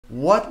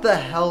What the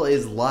hell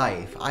is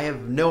life? I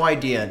have no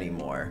idea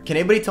anymore. Can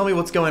anybody tell me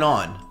what's going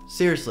on?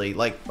 Seriously,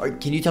 like,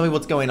 can you tell me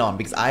what's going on?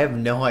 Because I have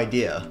no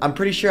idea. I'm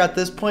pretty sure at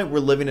this point we're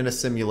living in a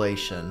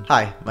simulation.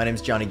 Hi, my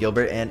name's Johnnie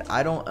Guilbert, and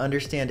I don't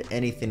understand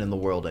anything in the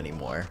world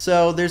anymore.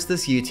 So there's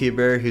this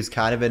YouTuber who's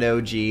kind of an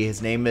OG.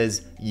 His name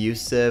is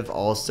Yusuf,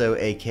 also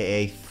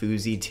aka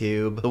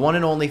FouseyTube. The one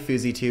and only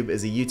FouseyTube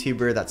is a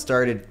YouTuber that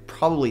started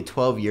probably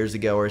 12 years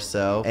ago or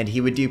so, and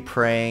he would do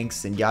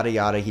pranks and yada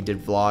yada. He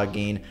did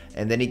vlogging,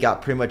 and then he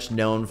got pretty much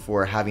known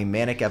for having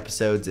manic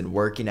episodes and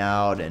working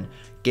out and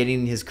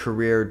getting his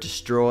career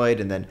destroyed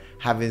and then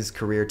having his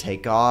career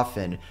take off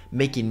and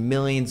making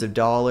millions of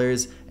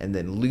dollars and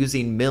then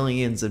losing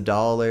millions of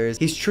dollars.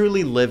 He's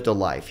truly lived a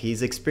life.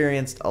 He's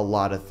experienced a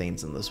lot of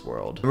things in this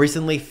world.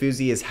 Recently,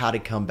 Fousey has had a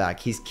comeback.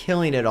 He's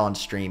killing it on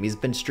stream. He's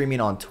been streaming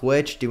on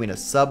Twitch, doing a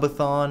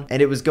subathon, and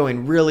it was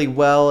going really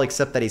well,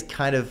 except that he's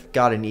kind of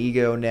got an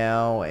ego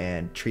now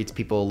and treats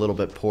people a little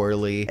bit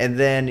poorly. And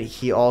then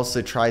he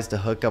also tries to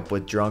hook up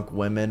with drunk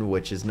women,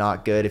 which is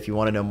not good. If you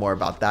want to know more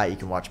about that, you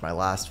can watch my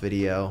last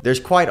video. There's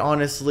quite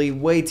honestly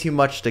way too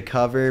much to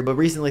cover, but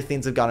recently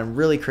things have gotten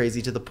really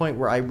crazy to the point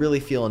where I really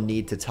feel a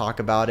need to talk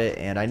about it.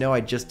 And I know I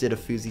just did a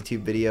FouseyTube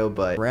video,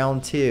 but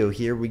round two,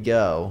 here we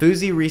go.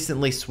 Fousey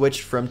recently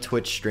switched from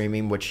Twitch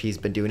streaming, which he's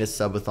been doing a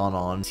subathon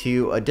on,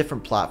 to a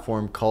different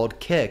platform called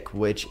Kick,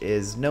 which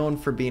is known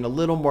for being a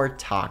little more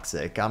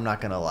toxic. I'm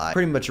not gonna lie.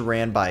 Pretty much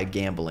ran by a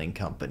gambling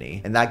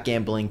company, and that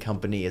gambling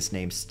company is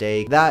named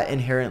Stake. That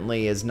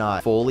inherently is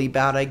not fully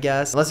bad, I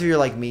guess, unless if you're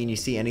like me and you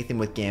see anything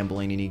with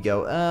gambling and you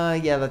go,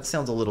 yeah, that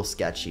sounds a little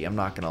sketchy, I'm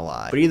not gonna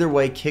lie. But either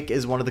way, Kick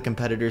is one of the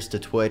competitors to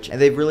Twitch, and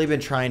they've really been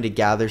trying to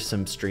gather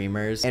some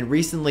streamers. And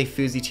recently,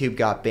 FouseyTube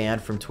got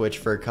banned from Twitch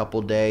for a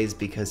couple days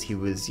because he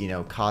was, you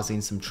know,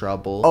 causing some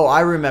trouble. Oh, I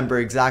remember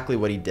exactly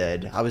what he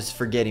did. I was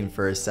forgetting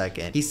for a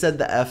second. He said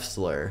the F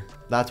slur.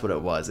 That's what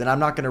it was. And I'm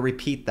not going to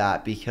repeat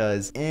that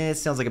because it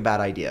sounds like a bad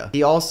idea.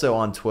 He also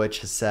on Twitch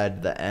has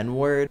said the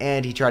N-word,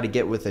 and he tried to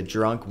get with a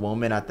drunk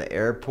woman at the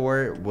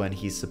airport when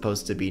he's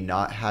supposed to be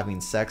not having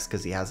sex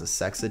because he has a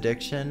sex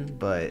addiction,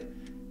 but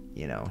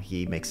you know,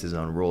 he makes his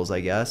own rules, I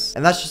guess.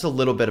 And that's just a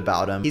little bit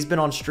about him. He's been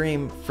on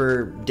stream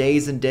for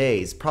days and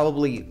days,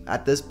 probably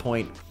at this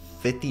point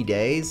 50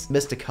 days.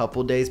 Missed a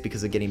couple days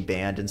because of getting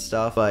banned and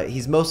stuff, but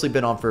he's mostly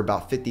been on for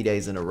about 50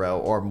 days in a row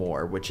or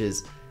more, which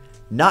is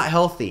not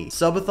healthy.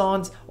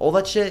 Subathons, all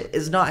that shit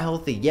is not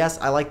healthy. Yes,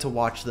 I like to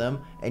watch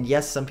them, and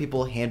yes, some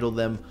people handle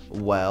them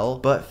well,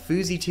 but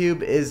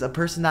FouseyTube is a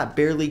person that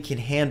barely can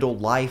handle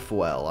life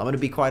well. I'm gonna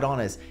be quite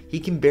honest. He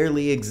can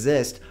barely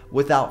exist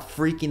without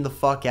freaking the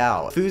fuck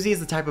out. Fousey is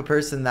the type of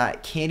person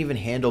that can't even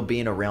handle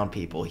being around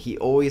people. He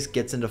always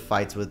gets into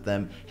fights with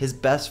them. His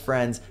best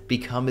friends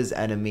become his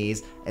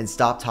enemies and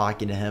stop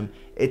talking to him.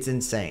 It's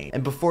insane.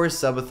 And before his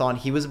subathon,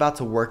 he was about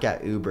to work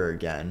at Uber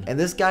again. And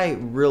this guy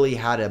really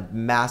had a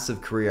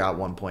massive career at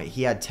one point.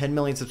 He had 10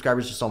 million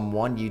subscribers just on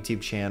one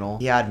YouTube channel.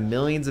 He had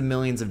millions and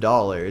millions of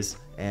dollars,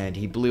 and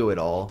he blew it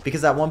all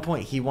because at one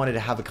point he wanted to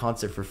have a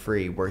concert for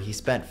free where he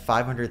spent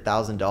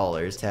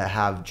 $500,000 to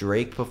have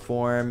Drake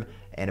perform,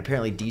 and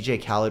apparently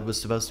DJ Khaled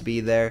was supposed to be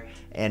there,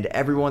 and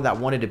everyone that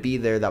wanted to be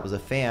there that was a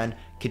fan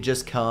could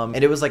just come,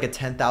 and it was like a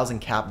 10,000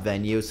 cap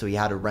venue, so he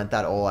had to rent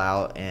that all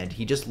out, and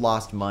he just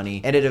lost money,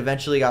 and it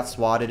eventually got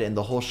swatted, and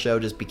the whole show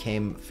just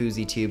became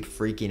FouseyTube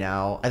freaking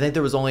out. I think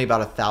there was only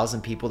about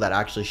 1,000 people that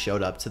actually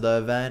showed up to the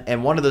event,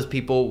 and one of those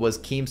people was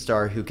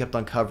Keemstar, who kept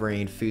on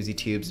covering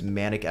FouseyTube's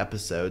manic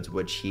episodes,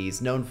 which he's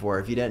known for.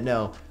 If you didn't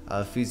know,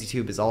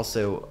 FouseyTube is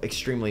also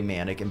extremely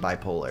manic and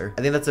bipolar.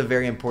 I think that's a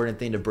very important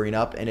thing to bring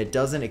up, and it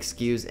doesn't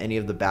excuse any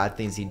of the bad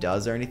things he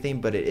does or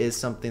anything, but it is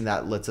something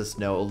that lets us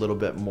know a little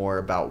bit more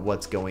about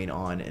what's going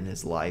on in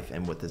his life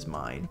and with his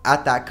mind.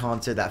 At that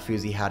concert that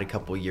Fousey had a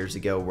couple years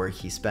ago where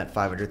he spent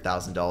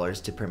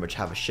 $500,000 to pretty much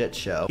have a shit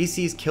show, he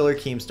sees Killer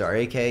Keemstar,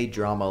 aka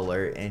Drama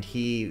Alert, and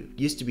he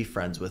used to be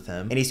friends with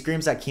him, and he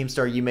screams at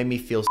Keemstar, "You made me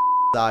feel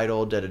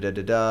suicidal, da da da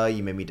da da,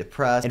 you made me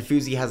depressed." And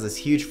Fousey has this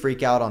huge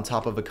freak out on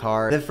top of a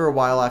car. Then for a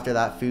while after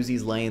that,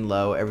 Fousey's laying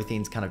low,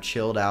 everything's kind of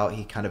chilled out,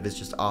 he kind of is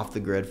just off the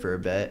grid for a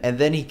bit, and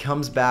then he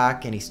comes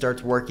back and he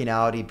starts working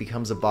out, he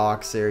becomes a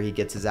boxer, he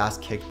gets his ass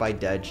kicked by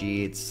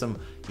Deji. It's some,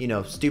 you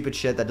know, stupid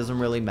shit that doesn't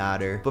really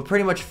matter, but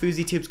pretty much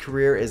FouseyTube's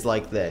career is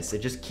like this. It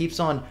just keeps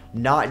on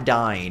not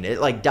dying.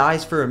 It like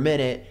dies for a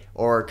minute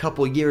or a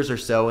couple years or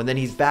so, and then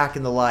he's back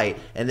in the light,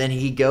 and then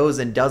he goes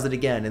and does it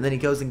again, and then he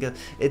goes and goes.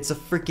 It's a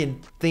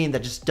freaking thing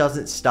that just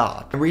doesn't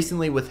stop. And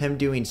recently with him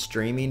doing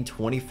streaming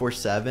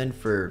 24/7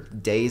 for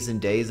days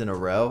and days in a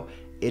row,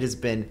 it has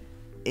been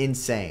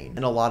insane.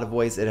 In a lot of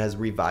ways, it has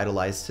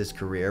revitalized his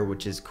career,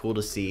 which is cool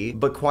to see.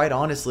 But quite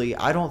honestly,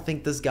 I don't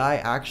think this guy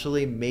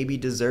actually maybe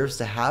deserves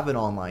to have an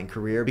online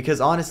career, because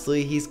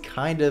honestly, he's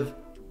kind of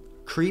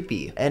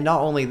creepy. And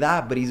not only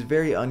that, but he's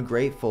very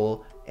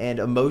ungrateful and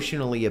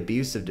emotionally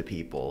abusive to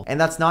people. And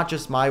that's not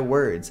just my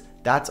words.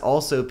 That's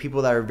also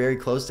people that are very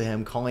close to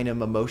him calling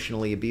him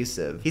emotionally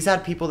abusive. He's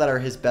had people that are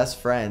his best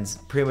friends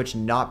pretty much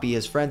not be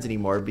his friends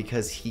anymore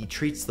because he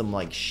treats them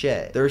like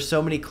shit. There are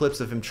so many clips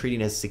of him treating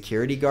his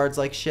security guards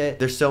like shit.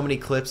 There's so many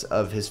clips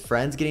of his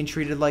friends getting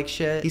treated like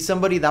shit. He's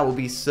somebody that will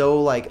be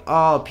so like,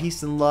 oh,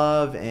 peace and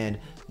love and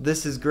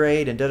this is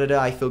great and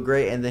da-da-da, I feel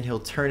great, and then he'll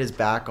turn his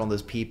back on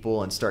those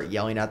people and start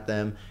yelling at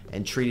them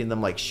and treating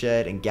them like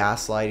shit and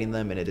gaslighting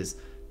them, and it is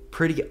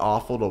pretty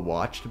awful to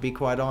watch, to be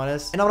quite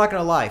honest. And I'm not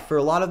gonna lie, for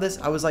a lot of this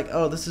I was like,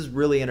 oh, this is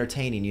really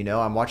entertaining, you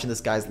know, I'm watching this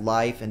guy's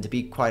life, and to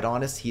be quite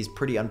honest, he's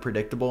pretty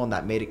unpredictable, and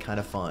that made it kind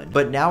of fun.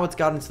 But now it's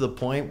gotten to the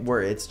point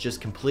where it's just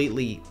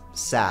completely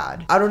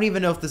sad. I don't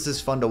even know if this is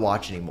fun to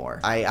watch anymore.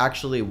 I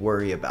actually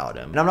worry about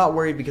him. And I'm not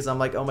worried because I'm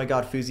like, oh my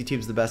god,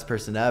 FouseyTube's the best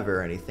person ever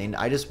or anything.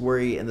 I just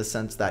worry in the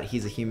sense that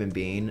he's a human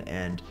being,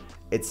 and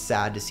it's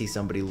sad to see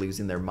somebody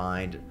losing their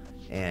mind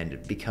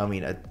and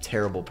becoming a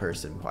terrible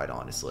person, quite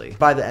honestly.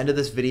 By the end of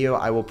this video,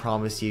 I will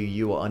promise you,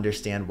 you will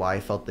understand why I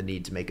felt the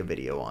need to make a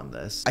video on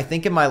this. I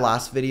think in my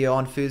last video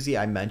on Fousey,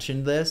 I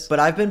mentioned this, but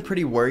I've been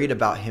pretty worried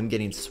about him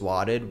getting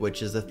swatted,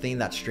 which is a thing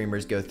that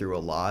streamers go through a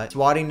lot.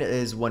 Swatting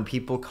is when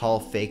people call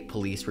fake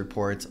police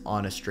reports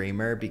on a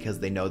streamer because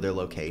they know their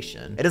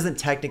location. It doesn't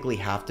technically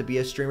have to be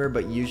a streamer,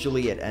 but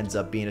usually it ends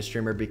up being a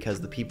streamer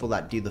because the people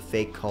that do the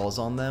fake calls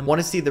on them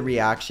want to see the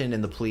reaction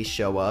and the police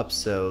show up,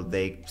 so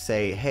they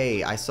say,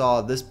 hey, I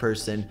saw this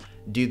person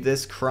do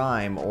this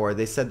crime, or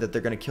they said that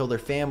they're gonna kill their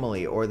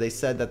family, or they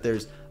said that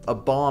there's a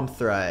bomb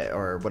threat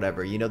or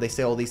whatever, you know, they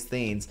say all these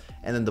things,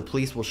 and then the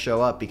police will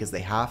show up because they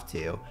have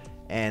to,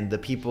 and the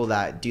people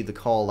that do the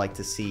call like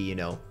to see, you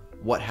know,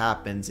 what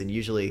happens, and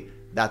usually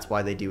that's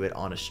why they do it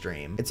on a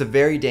stream. It's a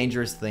very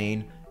dangerous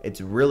thing. It's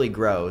really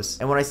gross.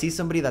 And when I see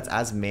somebody that's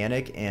as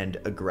manic and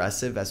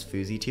aggressive as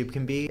FouseyTube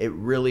can be, it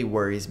really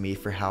worries me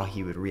for how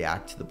he would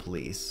react to the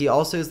police. He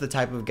also is the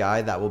type of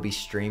guy that will be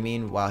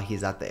streaming while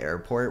he's at the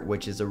airport,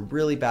 which is a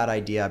really bad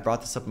idea. I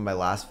brought this up in my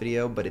last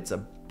video, but it's a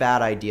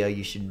bad idea.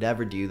 You should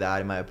never do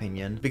that, in my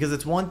opinion, because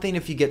it's one thing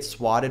if you get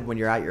swatted when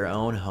you're at your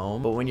own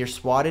home, but when you're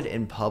swatted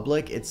in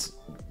public, it's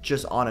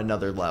just on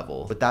another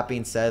level. With that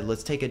being said,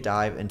 let's take a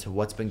dive into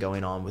what's been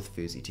going on with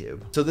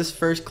FouseyTube. So this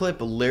first clip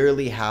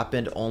literally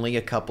happened only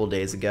a couple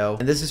days ago,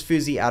 and this is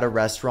Fousey at a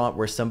restaurant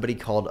where somebody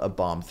called a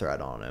bomb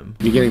threat on him.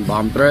 You getting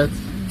bomb threats?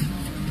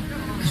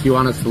 Do you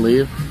want us to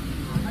leave?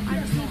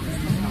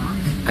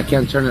 I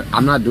can't turn it.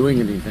 I'm not doing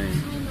anything.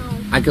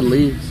 I could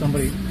leave.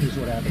 Here's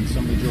what happened.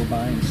 Somebody drove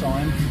by and saw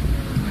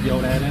him,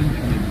 yelled at him,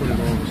 and they put it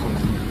over.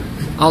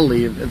 So I'll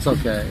leave. It's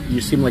okay. You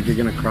seem like you're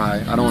gonna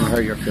cry. I don't want to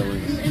hurt your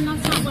feelings. And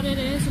that's not what it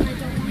is, and I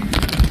don't want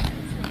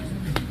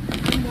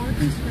to. I'm more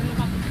concerned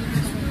about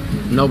the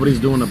people. Nobody's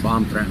doing a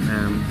bomb threat,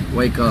 man.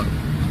 Wake up.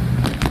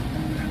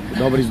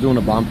 Nobody's doing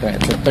a bomb threat.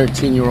 It's a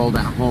 13-year-old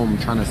at home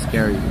trying to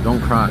scare you.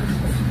 Don't cry.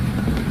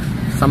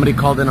 Somebody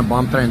called in a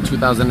bomb threat in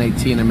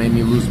 2018 and made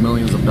me lose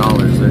millions of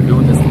dollars. They're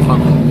doing this to fuck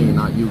with me,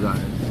 not you guys.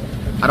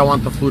 I don't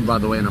want the food, by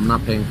the way, and I'm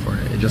not paying for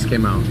it. It just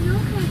came out.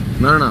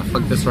 No,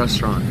 fuck this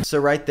restaurant. So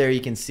right there you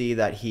can see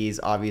that he's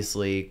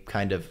obviously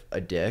kind of a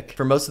dick.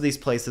 For most of these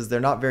places, they're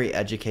not very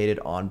educated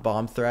on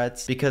bomb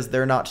threats because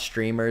they're not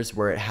streamers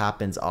where it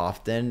happens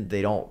often.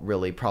 They don't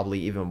really probably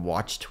even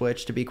watch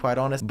Twitch, to be quite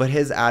honest. But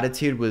his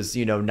attitude was,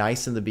 you know,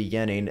 nice in the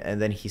beginning, and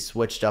then he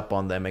switched up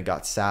on them and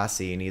got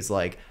sassy, and he's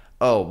like,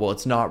 oh, well,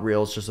 it's not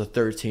real, it's just a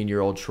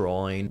 13-year-old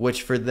trolling,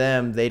 which for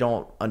them, they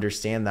don't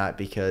understand that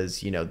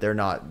because, you know, they're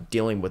not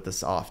dealing with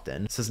this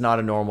often. This is not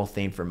a normal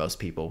thing for most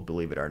people,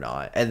 believe it or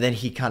not. And then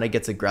he kind of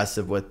gets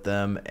aggressive with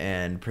them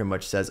and pretty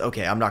much says,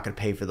 okay, I'm not gonna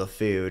pay for the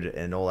food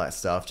and all that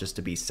stuff just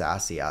to be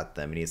sassy at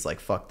them. And he's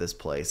like, fuck this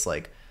place.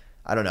 Like,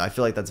 I don't know, I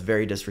feel like that's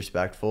very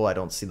disrespectful. I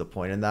don't see the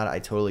point in that. I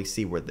totally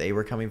see where they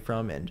were coming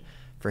from, and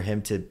for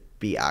him to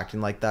be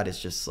acting like that is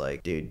just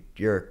like, dude,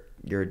 you're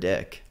a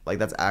dick. Like,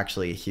 that's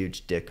actually a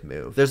huge dick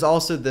move. There's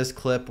also this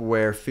clip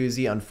where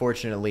Fousey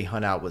unfortunately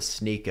hung out with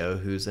Sneeko,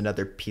 who's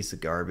another piece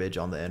of garbage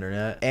on the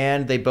internet,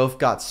 and they both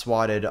got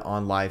swatted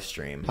on live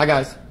stream. Hi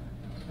guys,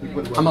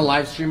 I'm a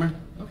live streamer.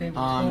 Okay.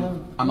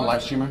 I'm a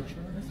live streamer.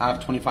 I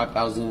have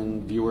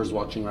 25,000 viewers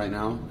watching right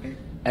now. Okay.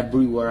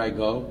 Everywhere I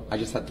go, I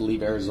just had to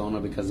leave Arizona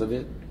because of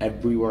it.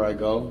 Everywhere I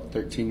go,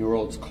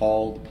 13-year-olds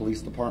call the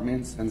police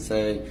departments and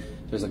say,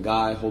 there's a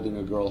guy holding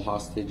a girl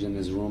hostage in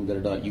his room,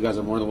 da-da-da. You guys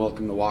are more than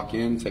welcome to walk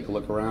in, take a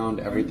look around,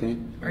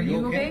 everything. Are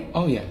you okay?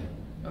 Oh, yeah.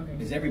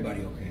 Okay. Is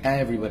everybody okay?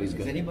 Everybody's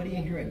good. Is anybody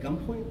in here at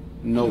gunpoint?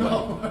 Nobody.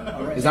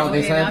 No. Right. Is that what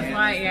they said? That's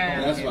why, yeah.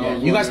 That's why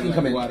You guys can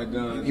come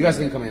in. You guys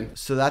can come in.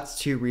 So that's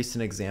two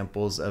recent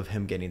examples of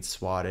him getting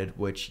swatted,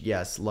 which,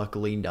 yes,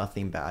 luckily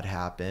nothing bad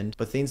happened,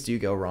 but things do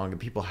go wrong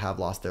and people have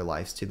lost their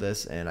lives to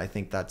this, and I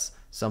think that's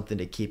something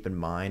to keep in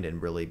mind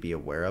and really be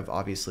aware of.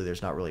 Obviously,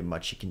 there's not really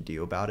much you can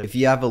do about it. If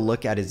you have a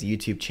look at his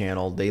YouTube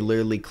channel, they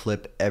literally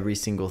clip every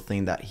single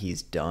thing that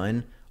he's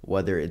done,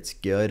 whether it's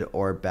good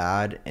or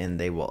bad, and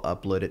they will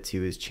upload it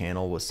to his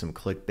channel with some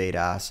clickbait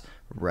ass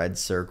red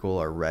circle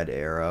or red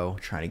arrow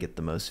trying to get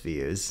the most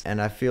views.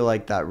 And I feel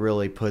like that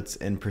really puts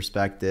in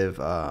perspective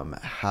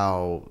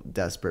how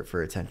desperate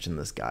for attention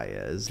this guy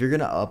is. If you're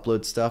gonna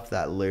upload stuff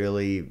that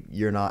literally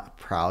you're not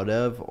proud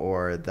of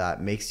or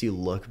that makes you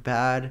look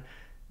bad,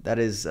 that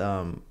is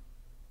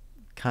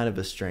kind of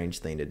a strange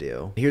thing to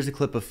do. Here's a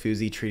clip of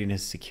Fousey treating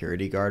his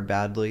security guard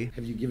badly.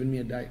 Have you given me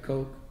a Diet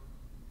Coke?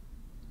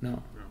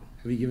 No.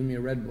 Have you given me a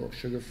Red Bull,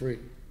 sugar-free?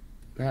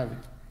 You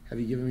haven't. Have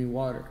you given me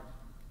water?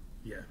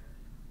 Yeah.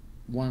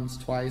 Once,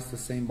 twice, the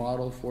same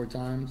bottle, 4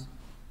 times?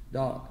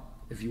 Dog,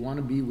 if you want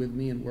to be with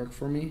me and work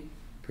for me,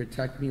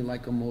 protect me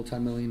like a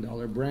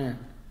multi-million-dollar brand.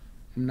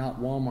 I'm not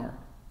Walmart.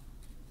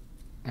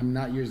 I'm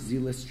not your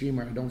Z-list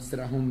streamer. I don't sit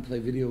at home and play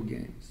video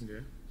games. Yeah.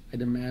 I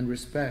demand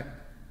respect.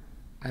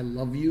 I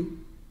love you,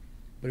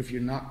 but if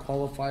you're not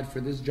qualified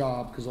for this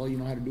job because all you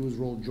know how to do is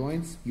roll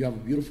joints, you have a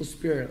beautiful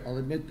spirit. I'll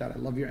admit that. I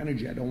love your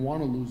energy. I don't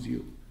want to lose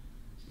you.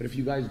 But if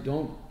you guys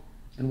don't,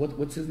 and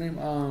what's his name?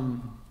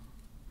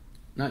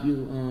 Not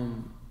you.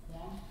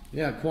 Quan?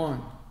 Yeah,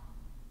 Quan.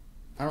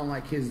 I don't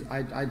like his.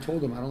 I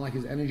told him I don't like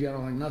his energy. I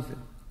don't like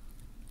nothing.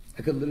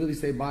 I could literally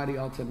say body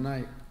out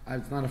tonight.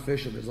 It's not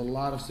official. There's a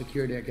lot of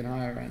security I can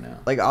hire right now.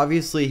 Like,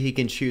 obviously he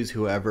can choose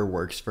whoever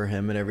works for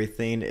him and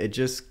everything. It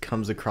just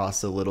comes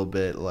across a little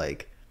bit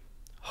like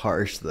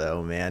harsh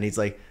though, man. He's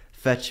like,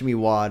 fetch me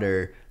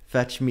water,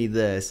 fetch me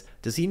this.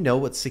 Does he know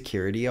what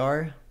security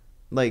are?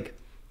 Like,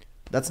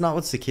 that's not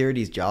what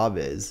security's job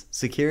is.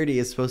 Security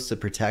is supposed to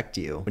protect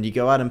you. When you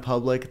go out in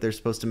public, they're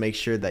supposed to make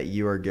sure that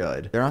you are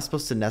good. They're not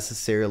supposed to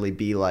necessarily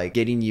be like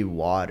getting you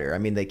water. I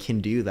mean, they can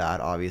do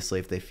that obviously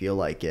if they feel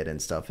like it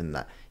and stuff, and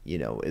that, you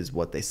know, is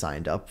what they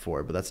signed up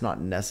for, but that's not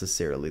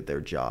necessarily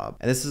their job.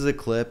 And this is a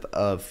clip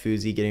of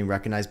Fousey getting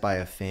recognized by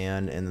a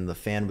fan, and then the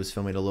fan was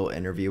filming a little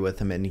interview with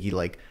him, and he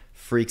like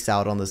freaks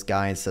out on this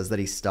guy and says that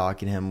he's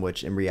stalking him,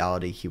 which in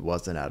reality he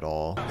wasn't at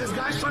all. This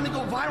guy's trying to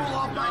go viral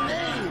off my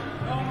name.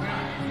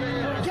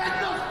 Get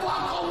the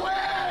fuck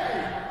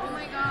away! Oh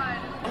my god.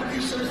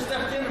 You should have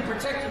stepped in and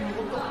protected me.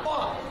 What the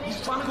fuck?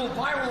 He's trying to go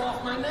viral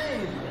off my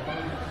name.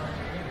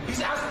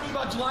 He's asking me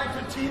about July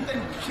 15th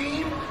and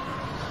Keem.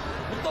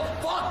 What the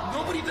fuck?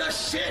 Nobody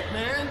does shit,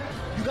 man.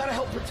 You gotta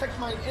help protect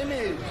my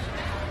image.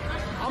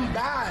 I'm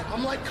bad.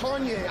 I'm like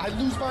Kanye. I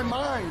lose my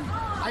mind.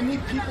 I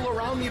need people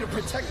around me to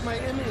protect my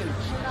image.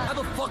 How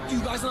the fuck do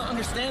you guys not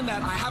understand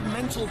that? I have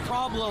mental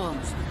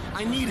problems.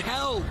 I need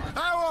help.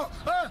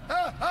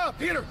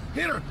 Peter.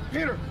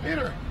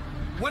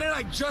 What did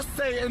I just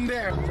say in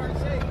there?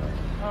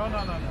 Oh,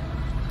 no.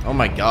 Oh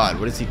my god,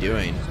 what is he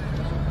doing?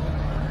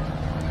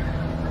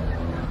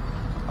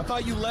 I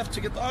thought you left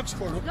to get the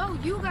Oxford. No,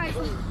 you guys.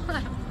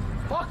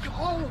 Fuck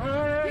all.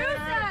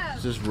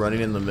 He's just running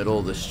in the middle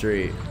of the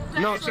street.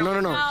 No.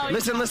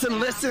 Listen.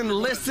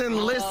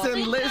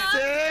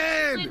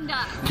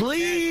 Linda.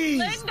 Please.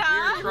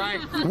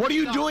 Linda. What are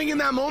you doing in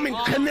that moment?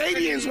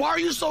 Canadians, why are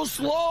you so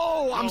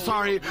slow? I'm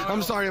sorry.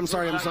 I'm sorry. I'm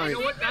sorry. Did I see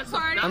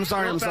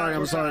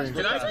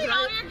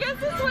all your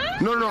guests this way?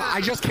 No.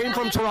 I just came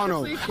from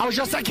Toronto. I was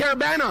just at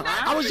Carabana.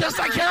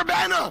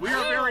 We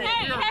are very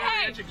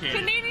Hey.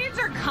 Canadians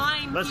are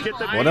kind. Let's get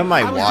the. What am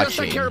I I was just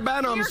at watching?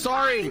 Carabana. I'm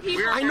sorry.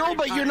 I know,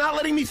 but you're not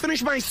letting me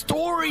finish my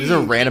story. These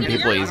are random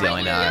people he's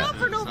yelling at.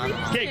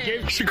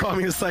 You should call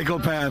me a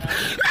psychopath.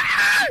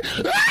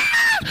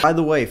 By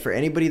the way, for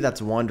anybody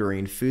that's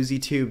wondering,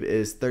 FouseyTube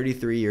is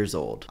 33 years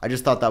old. I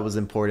just thought that was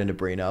important to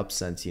bring up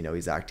since, you know,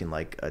 he's acting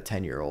like a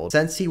 10-year-old.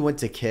 Since he went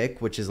to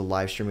Kick, which is a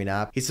live streaming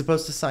app, he's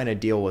supposed to sign a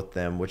deal with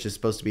them, which is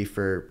supposed to be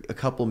for a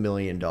couple $1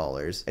 million.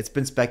 It's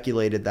been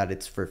speculated that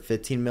it's for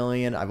 15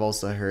 million. I've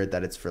also heard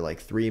that it's for like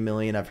 3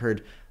 million. I've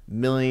heard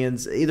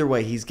millions. Either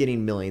way, he's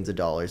getting millions of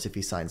dollars if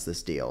he signs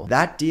this deal.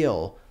 That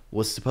deal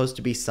was supposed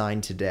to be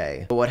signed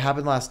today, but what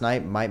happened last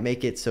night might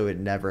make it so it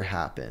never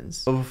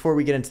happens. But before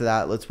we get into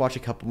that, let's watch a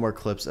couple more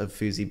clips of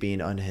Fousey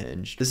being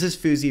unhinged. This is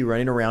Fousey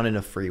running around in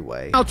a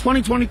freeway. Now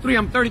 2023,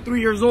 I'm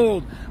 33 years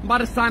old. I'm about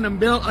to sign a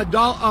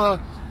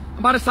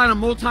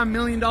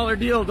multi-million-dollar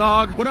deal,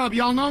 dog. What up,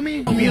 y'all know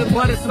me? Me as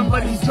what is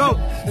somebody's joke.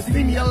 You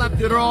see me, I left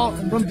it all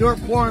from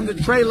dirt poor in the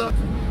trailer.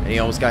 And he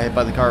almost got hit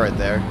by the car right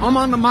there. I'm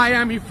on the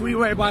Miami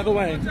freeway, by the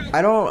way.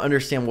 I don't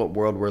understand what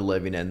world we're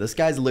living in. This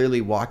guy's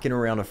literally walking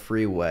around a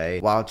freeway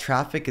while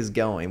traffic is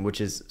going,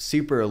 which is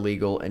super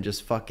illegal and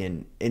just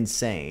fucking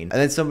insane. And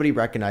then somebody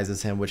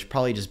recognizes him, which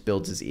probably just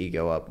builds his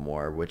ego up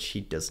more, which he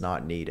does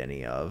not need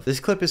any of. This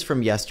clip is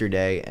from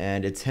yesterday,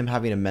 and it's him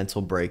having a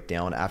mental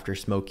breakdown after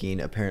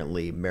smoking,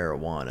 apparently,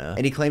 marijuana.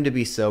 And he claimed to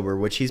be sober,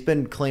 which he's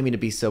been claiming to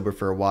be sober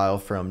for a while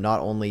from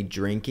not only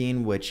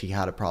drinking, which he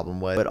had a problem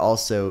with, but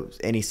also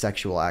any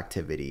sexual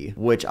activity,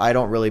 which I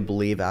don't really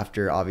believe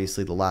after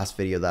obviously the last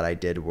video that I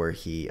did where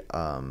he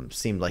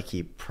seemed like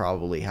he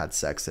probably had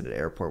sex at an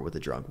airport with a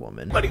drunk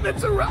woman. Everybody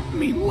that's around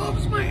me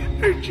loves my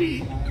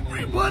energy.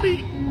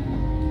 Everybody.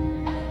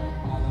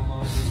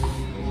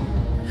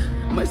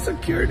 My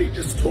security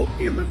just told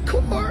me in the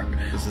car.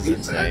 This is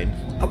insane.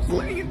 I was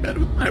laying in bed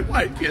with my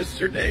wife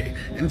yesterday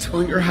and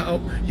telling her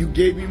how you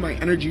gave me my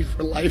energy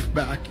for life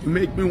back. You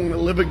make me want to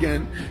live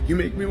again. You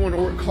make me want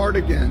to work hard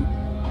again.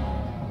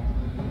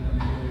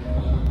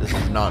 This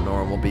is not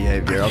normal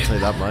behavior, I'll tell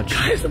you that much.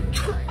 Guys, I'm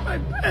trying my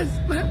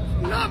best,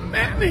 man. Not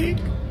Manny.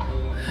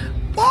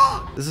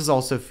 Fuck! This is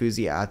also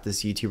Fousey at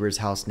this YouTuber's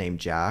house named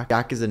Jack.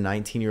 Jack is a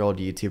 19-year-old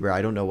YouTuber.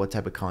 I don't know what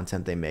type of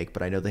content they make,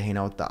 but I know they hang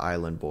out with the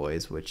Island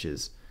Boys, which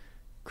is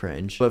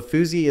cringe. But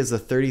Fousey is a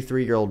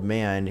 33-year-old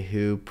man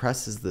who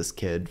presses this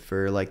kid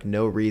for like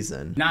no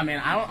reason. Nah, man,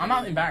 I'm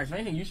not embarrassed. If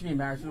anything, you should be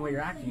embarrassed with the way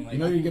you're acting. Like, You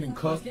know you're getting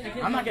cooked?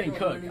 I'm not getting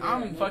cooked.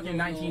 I'm fucking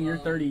 19, you're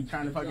 30,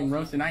 trying to fucking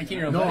roast a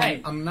 19-year-old. No,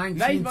 hey, I'm nice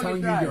 19 fucking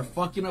telling you try. you're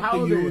fucking up How the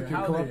old are youth you? and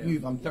How old are corrupt you?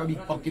 youth. I'm 30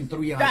 fucking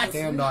 3 and I That's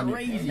stand on it.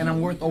 crazy. And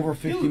I'm worth over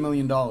 $50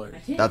 million.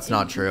 That's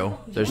not true.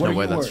 There's What no are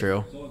way you that's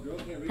worth? true.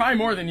 Probably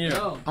more than you.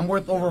 I'm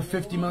worth over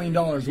 $50 million.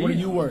 What are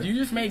you worth? You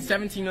just made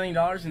 $17 million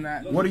in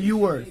that. What are you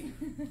worth?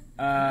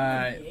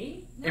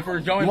 If we're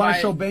going You want by... to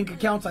show bank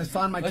accounts? I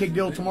sign my kick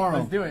deal tomorrow.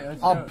 Let's do it.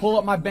 Let's I'll do it. pull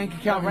up my bank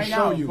account right and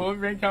now. show you. Pull up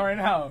your bank account right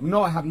now.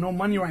 No, I have no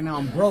money right now.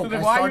 I'm broke. So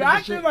then I why are you started this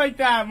acting shit- like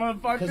that,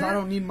 motherfucker? Because I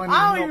don't need money.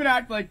 I don't No. even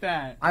act like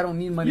that. I don't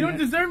need money. You don't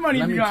deserve money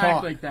Let if me you don't talk.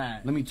 act like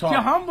that. Let me talk. You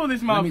humble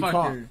this Let me talk.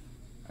 motherfucker.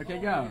 Okay,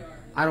 go.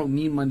 I don't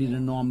need money to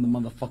know I'm the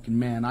motherfucking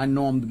man. I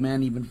know I'm the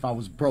man even if I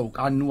was broke.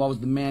 I knew I was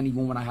the man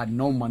even when I had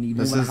no money.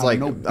 Even This when I is had like,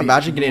 no bitch,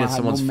 imagine even getting when in I had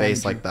someone's no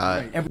face manager.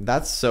 like that.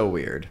 That's so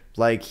weird.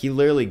 Like, he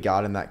literally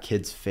got in that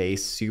kid's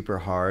face super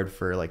hard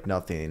for like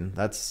nothing.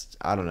 That's,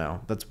 I don't know.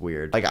 That's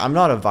weird. Like, I'm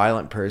not a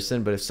violent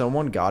person, but if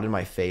someone got in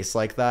my face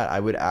like that, I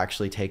would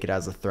actually take it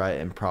as a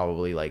threat and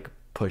probably like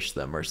push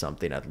them or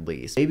something at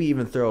least. Maybe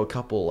even throw a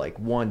couple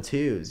like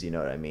 1-2s, you know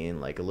what I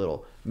mean? Like a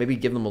little, maybe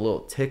give them a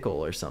little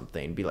tickle or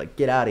something. Be like,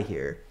 get out of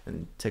here,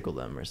 and tickle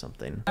them or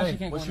something.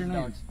 Hey, what's your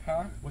name?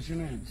 Huh? What's your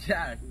name?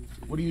 Jack.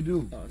 What do you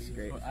do? Oh, it's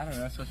great. I don't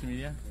know. Social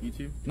media?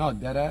 YouTube? No,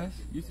 dead ass.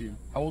 YouTube.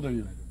 How old are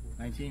you?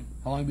 19.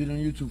 How long have you been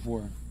on YouTube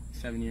for?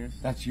 7 years.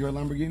 That's your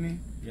Lamborghini?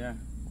 Yeah.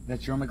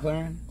 That's your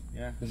McLaren?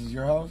 Yeah. This is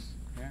your house?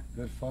 Yeah.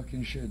 Good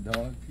fucking shit,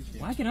 dog.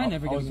 Why can I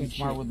never I get wasn't good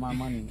smart shit? with my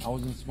money. I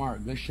wasn't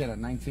smart. Good shit at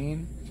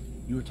 19.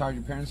 You retired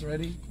your parents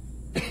already?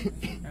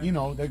 You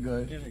know, they're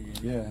good. Yeah, they're good.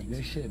 Yeah,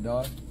 good shit,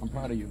 dog. I'm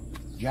proud of you.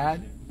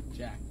 Jad?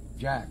 Jack.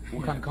 Jack.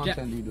 What kind of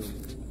content do you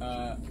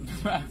do?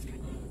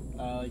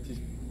 Like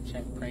just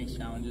check pranks,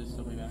 challenges,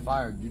 stuff like that.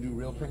 Fire. Do you do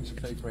real pranks or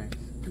fake pranks?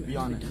 Be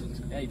honest.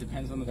 Hey, it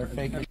depends on the They're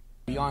fake as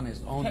Be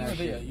honest. Own that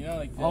video, shit. you know,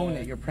 like Own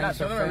it. Your pranks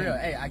nah, are some of them fake. real.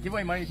 Hey, I give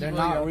away money to They're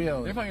people. not yo.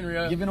 real. They're fucking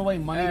real. Giving away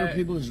money to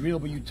people is real,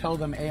 but you tell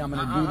them, hey, I'm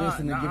gonna do this,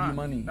 and they give you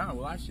money. Nah,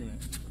 we'll live stream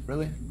it.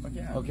 Really? Fuck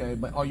yeah. Okay,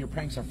 but all your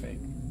pranks are fake.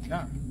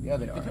 Nah. Yeah,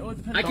 they are. Well, it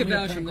depends. I could me a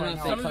vouch for prank right that.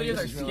 now. Some of the Tell you videos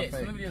are this is real skits. or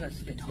Some of fake. the videos are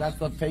skits. That's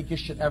the fakest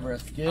shit ever. A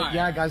skit? Alright.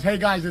 Yeah, guys. Hey,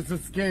 guys, it's a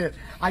skit.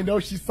 I know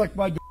she sucked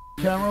my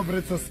camera, but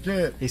it's a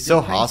skit. He's so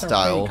Your pranks are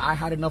hostile. fake. I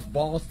had enough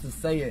balls to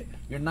say it.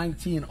 You're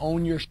 19.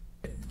 Own your shit.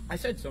 I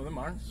said some of them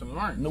are, some of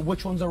them aren't. No,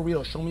 which ones are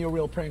real? Show me a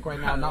real prank right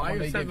now. Not Why when you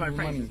they accept give my you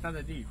pranks? money. It's not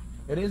that deep.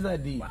 It is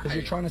that deep because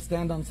you're Why? trying to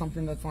stand on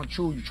something that's not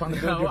true. You're trying to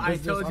build No, your I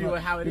business. told you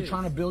how it You're is.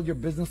 trying to build your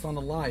business on a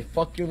lie.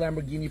 Fuck your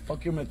Lamborghini.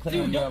 Fuck your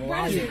McLaren. You're a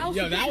liar.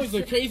 Yo, that was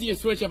the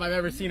craziest switch up I've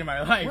ever seen in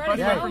my life. I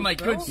Yeah. went from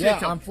like good shit Yeah,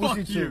 to I'm fuck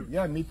FouseyTube. you.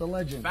 Yeah, meet the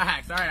legend.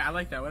 Facts. All right, I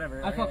like that.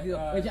 Whatever. I fuck you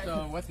up. Wait, Jack-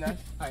 So what's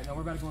next? All right, no,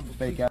 we're about to go on.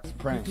 Fake ass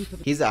prank.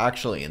 He's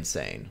actually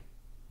insane.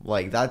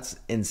 Like, that's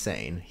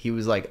insane. He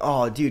was like,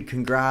 oh, dude,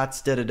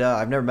 congrats, da-da-da.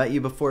 I've never met you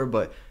before,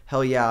 but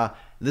hell yeah.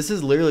 This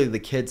is literally the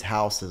kid's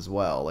house as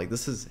well. Like,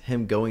 this is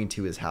him going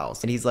to his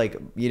house. And he's like,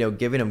 you know,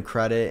 giving him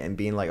credit and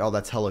being like, oh,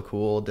 that's hella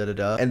cool,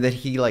 da-da-da. And then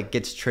he like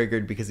gets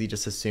triggered because he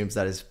just assumes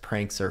that his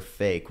pranks are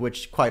fake,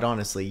 which quite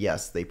honestly,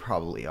 yes, they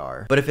probably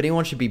are. But if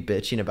anyone should be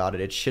bitching about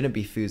it, it shouldn't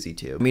be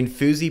FouseyTube. I mean,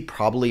 Fousey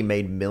probably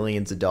made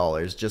millions of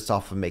dollars just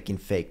off of making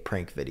fake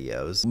prank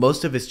videos.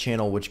 Most of his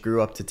channel, which grew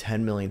up to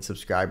 10 million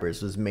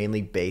subscribers, was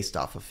mainly based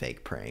off of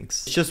fake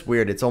pranks. It's just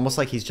weird. It's almost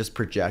like he's just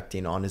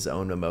projecting on his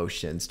own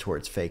emotions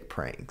towards fake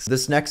pranks.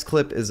 This next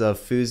clip is of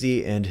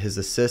Fousey and his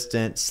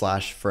assistant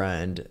slash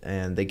friend,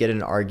 and they get in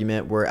an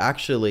argument where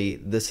actually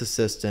this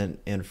assistant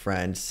and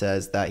friend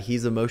says that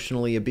he's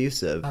emotionally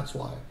abusive. That's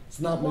why. It's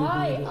not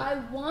Why? manipulative.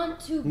 I want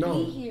to No,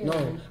 be here.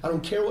 no. I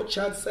don't care what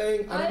chat's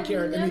saying. I don't I've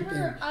care never-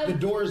 anything. I've- The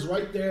door is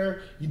right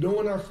there. You know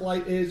when our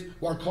flight is.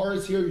 Our car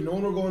is here. You know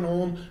when we're going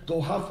home.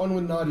 Go have fun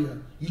with Nadia.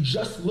 You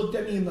just looked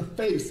at me in the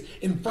face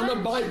in front of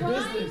I'm my trying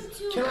business.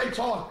 to- Can I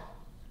talk?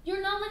 You're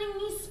not letting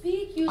me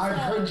speak, you I've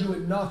heard you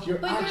enough. Your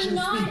But you're actions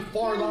not- speak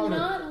far you're louder.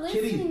 not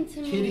listening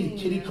to me.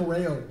 Kitty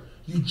Correo.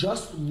 You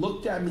just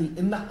looked at me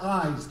in the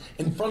eyes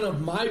in front of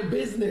my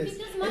business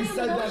Because my and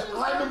said that emotions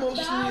I'm are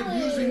emotionally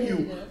valid. abusing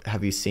you.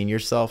 Have you seen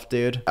yourself,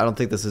 dude? I don't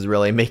think this is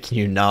really making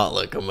you not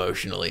look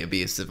emotionally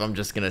abusive. I'm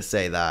just gonna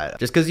say that.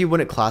 Just because you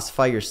wouldn't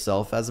classify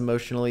yourself as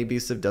emotionally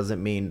abusive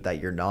doesn't mean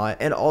that you're not.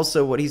 And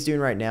also, what he's doing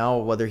right now,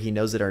 whether he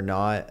knows it or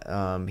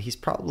not, he's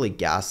probably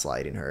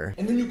gaslighting her.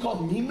 And then you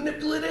call me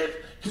manipulative?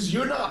 Because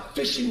you're not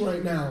fishing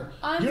right now.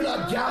 I'm you're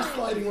not not.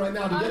 gaslighting right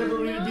now to get I'm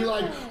everybody to be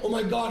like, not. oh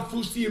my God,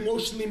 Fousey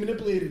emotionally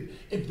manipulated.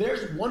 If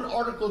there's one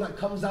article that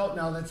comes out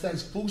now that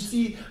says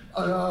Fousey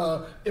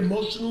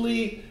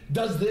emotionally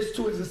does this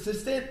to his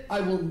assistant,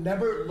 I will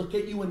never look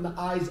at you in the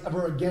eyes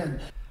ever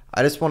again.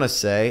 I just want to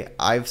say,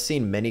 I've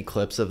seen many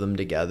clips of them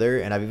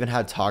together, and I've even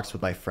had talks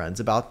with my friends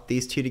about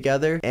these two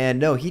together. And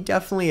no, he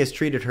definitely has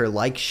treated her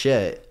like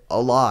shit a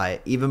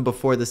lot, even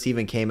before this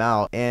even came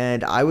out.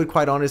 And I would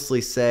quite honestly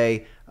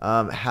say,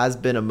 has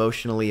been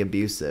emotionally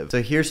abusive.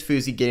 So here's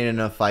Fousey getting in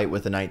a fight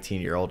with a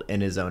 19-year-old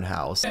in his own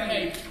house.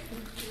 Hey,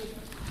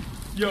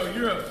 yo,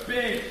 you're a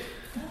bitch.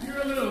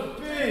 You're a little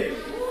bitch.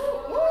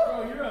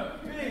 Bro, you're a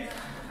bitch.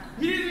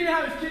 He doesn't even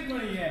have his kid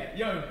money yet.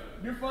 Yo,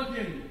 you're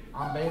fucking...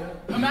 I'm beta.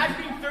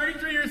 Imagine being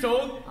 33 years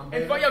old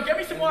and fuck, yo, get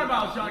me some water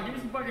bottles, Sean. Give me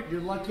some fucking...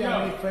 You're lucky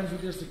I made friends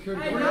with your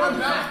security.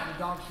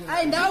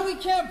 Hey, now we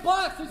can't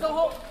box. There's a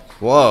whole...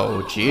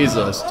 Whoa,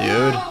 Jesus,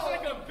 dude.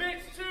 Like a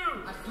bitch, too.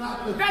 I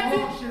slapped the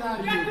dog shit out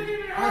of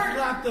you. I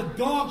slapped the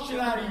dog shit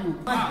out of you.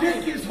 My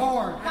dick is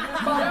hard.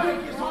 My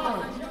dick is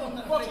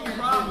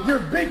hard. Your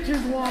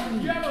bitches want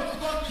me.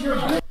 Your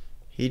bitch.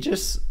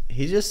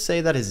 He just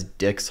say that his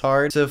dick's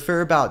hard. So for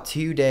about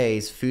 2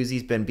 days,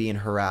 Fousey's been being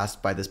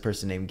harassed by this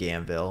person named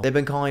Gamville. They've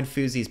been calling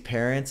Fousey's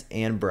parents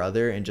and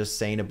brother and just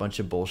saying a bunch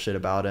of bullshit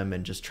about him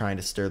and just trying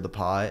to stir the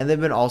pot. And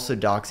they've been also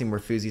doxing where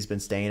Fousey's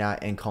been staying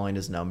at and calling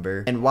his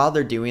number. And while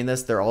they're doing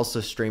this, they're also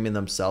streaming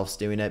themselves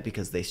doing it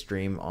because they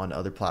stream on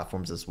other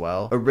platforms as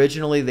well.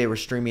 Originally, they were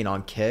streaming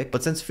on Kick,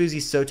 but since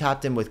Fousey's so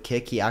tapped in with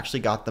Kick, he actually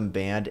got them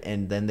banned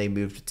and then they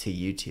moved to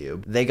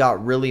YouTube. They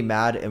got really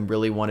mad and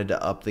really wanted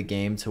to up the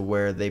game to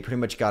where they pretty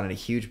much got in a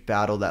huge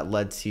battle that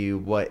led to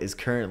what is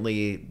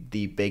currently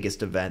the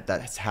biggest event that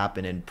has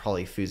happened in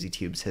probably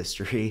FouseyTube's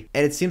history.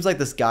 And it seems like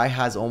this guy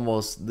has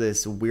almost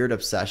this weird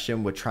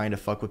obsession with trying to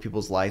fuck with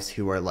people's lives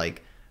who are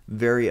like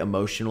very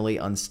emotionally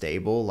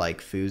unstable,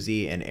 like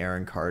Fousey and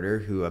Aaron Carter,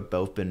 who have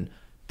both been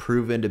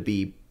proven to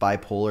be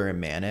bipolar and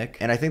manic.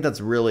 And I think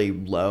that's really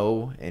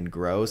low and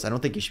gross. I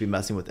don't think you should be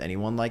messing with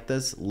anyone like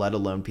this, let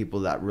alone people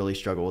that really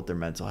struggle with their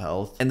mental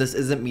health. And this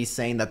isn't me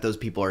saying that those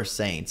people are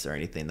saints or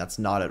anything. That's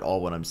not at all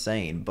what I'm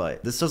saying,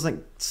 but this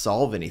doesn't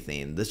solve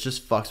anything. This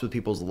just fucks with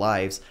people's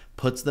lives,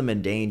 puts them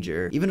in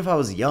danger. Even if I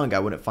was young, I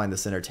wouldn't find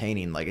this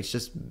entertaining. Like, it's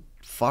just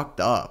fucked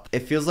up.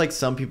 It feels like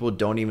some people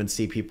don't even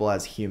see people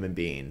as human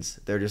beings.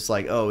 They're just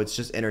like, oh, it's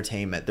just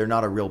entertainment. They're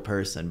not a real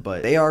person,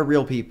 but they are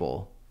real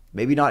people.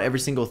 Maybe not every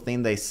single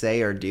thing they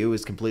say or do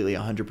is completely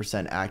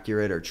 100%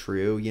 accurate or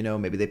true, you know,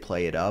 maybe they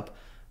play it up,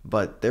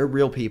 but they're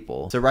real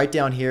people. So right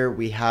down here,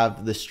 we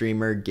have the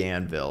streamer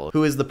Gamville,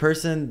 who is the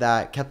person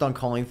that kept on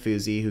calling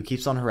Fousey, who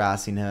keeps on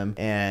harassing him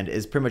and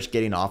is pretty much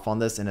getting off on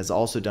this and has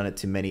also done it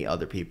to many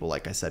other people,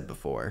 like I said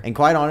before. And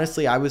quite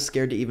honestly, I was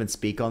scared to even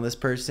speak on this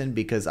person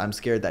because I'm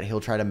scared that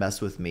he'll try to mess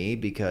with me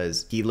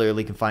because he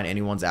literally can find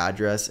anyone's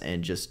address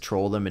and just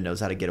troll them and knows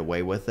how to get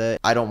away with it.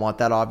 I don't want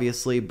that,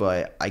 obviously,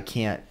 but I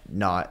can't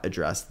not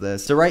address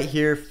this. So right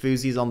here,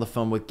 Fousey's on the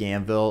phone with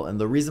Gamville,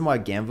 and the reason why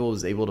Gamville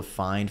was able to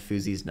find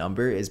Fousey's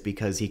number is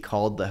because he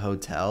called the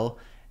hotel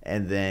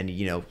and then,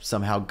 you know,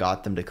 somehow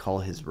got them to call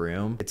his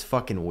room. It's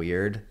fucking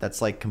weird.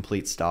 That's like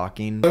complete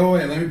stalking. Oh,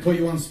 wait, let me put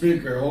you on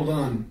speaker. Hold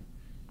on.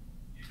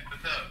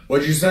 What's up?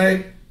 What'd you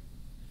say?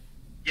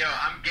 Yo,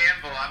 I'm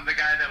Gamble. I'm the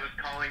guy that was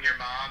calling your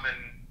mom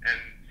and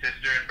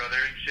sister and brother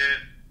and shit.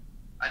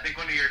 I think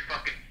one of your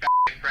fucking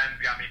friends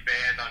got me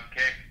banned on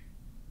Kick.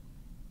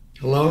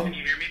 Hello? Can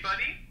you hear me,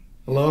 buddy?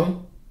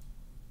 Hello?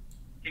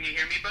 Can you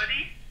hear me,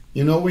 buddy?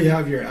 You know we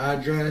have your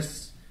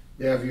address,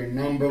 we have your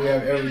number, we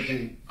have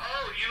everything.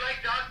 Oh, you like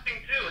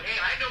doxing too? Hey,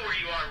 I know where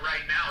you are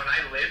right now, and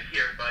I live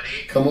here,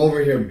 buddy. Come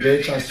over here,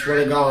 bitch. I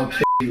swear to God, I'll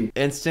kill you.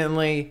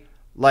 Instantly,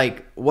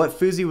 like, what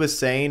Fousey was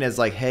saying is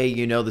like, hey,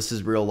 you know, this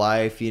is real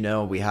life, you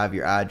know, we have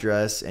your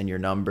address and your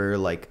number,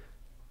 like,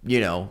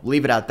 you know,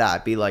 leave it at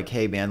that. Be like,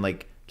 hey, man,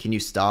 like, can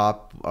you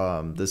stop?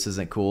 This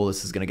isn't cool.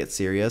 This is gonna get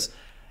serious.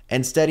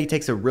 Instead, he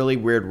takes a really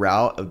weird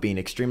route of being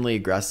extremely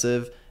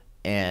aggressive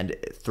and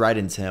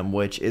threatens him,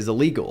 which is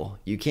illegal.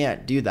 You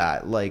can't do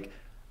that. Like,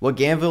 what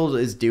Gamville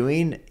is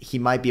doing, he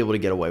might be able to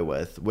get away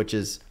with, which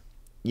is,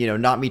 you know,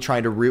 not me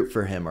trying to root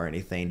for him or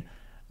anything,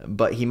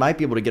 but he might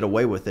be able to get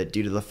away with it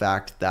due to the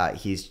fact that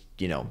he's,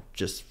 you know,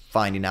 just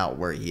finding out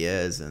where he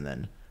is and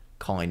then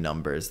calling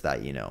numbers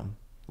that, you know,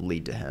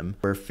 lead to him.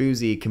 Where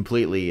Fousey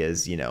completely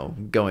is, you know,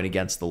 going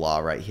against the law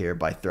right here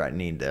by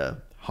threatening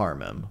to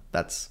harm him.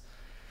 That's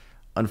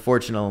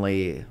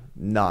unfortunately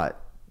not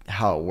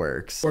how it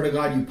works. Swear to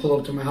God, you pull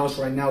up to my house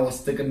right now, I'll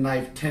stick a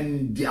knife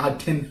 10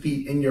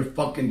 feet in your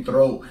fucking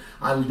throat.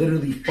 I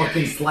literally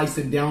fucking slice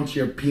it down to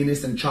your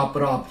penis and chop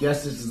it off.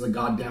 Yes, this is a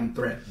goddamn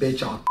threat.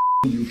 Bitch, I'll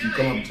you if you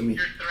come up to me.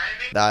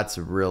 That's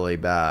really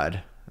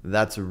bad.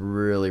 That's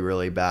really,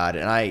 really bad.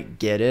 And I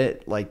get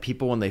it. Like,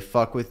 people, when they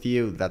fuck with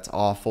you, that's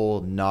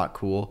awful, not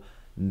cool.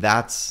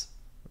 That's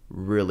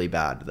really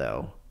bad,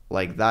 though.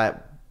 Like,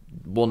 that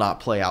will not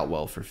play out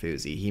well for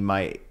Fousey. He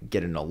might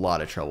get in a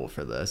lot of trouble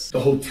for this. The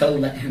hotel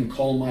let him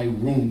call my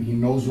room. He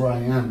knows where I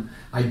am.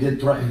 I did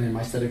threaten him.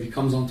 I said if he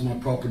comes onto my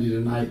property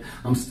tonight,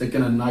 I'm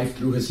sticking a knife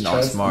through his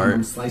chest and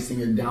I'm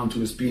slicing it down to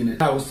his penis.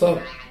 Yeah, what's up?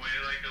 Run away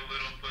like a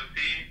little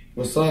pussy.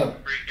 What's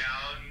up? Freak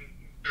out and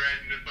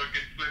threaten to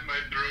fucking slit my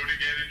throat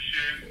again and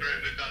shit.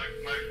 Threaten to dox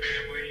my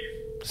family.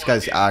 This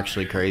guy's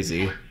actually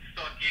crazy.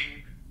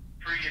 Sucking,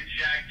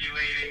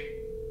 pre-ejaculating,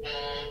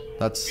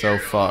 That's so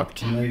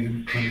fucked. I'm letting him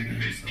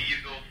incriminate himself.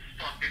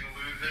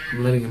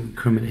 I'm letting him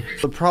incriminate.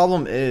 The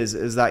problem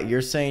is that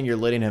you're saying you're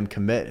letting him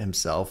commit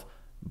himself,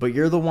 but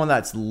you're the one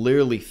that's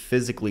literally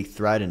physically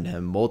threatened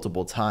him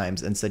multiple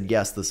times and said,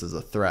 yes, this is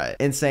a threat.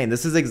 Insane.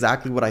 This is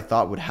exactly what I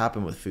thought would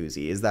happen with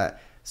Fousey, is that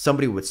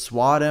somebody would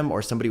swat him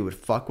or somebody would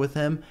fuck with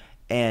him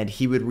and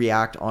he would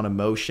react on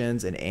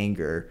emotions and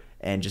anger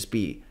and just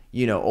be,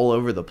 you know, all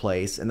over the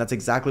place. And that's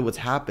exactly what's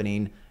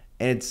happening.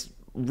 And it's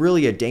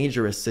really a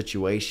dangerous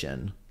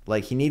situation.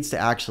 Like, he needs to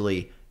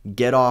actually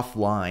get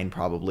offline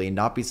probably and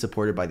not be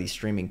supported by these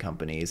streaming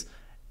companies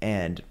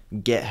and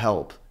get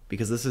help,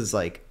 because this is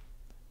like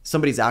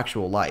somebody's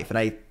actual life. And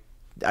I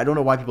don't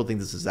know why people think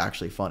this is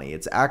actually funny.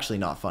 It's actually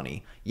not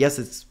funny. Yes,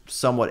 it's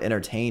somewhat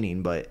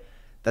entertaining, but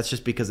that's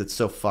just because it's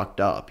so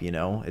fucked up, you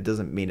know? It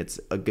doesn't mean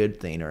it's a good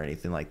thing or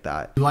anything like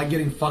that. You like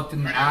getting fucked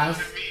in the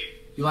ass?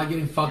 You like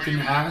getting fucked in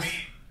the ass?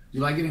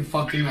 You like getting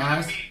fucked in the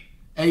ass?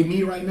 Hey,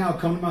 me right now,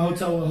 come to my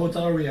hotel. What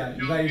hotel are we at?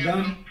 You got your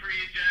gun?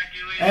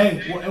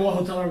 Hey, what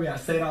hotel are we at?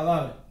 Say it out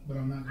loud. But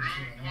I'm not gonna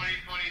say it out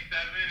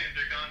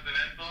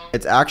loud.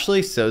 It's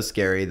actually so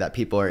scary that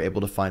people are able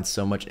to find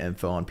so much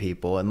info on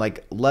people, and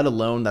like, let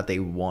alone that they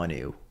want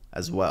to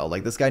as well.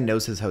 Like, this guy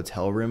knows his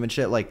hotel room and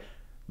shit. Like,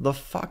 the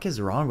fuck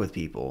is wrong with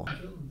people?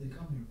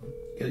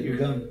 Get your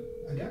gun.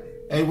 I got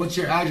it. Hey, what's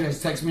your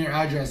address? Text me your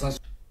address.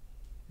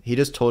 He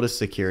just told his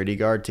security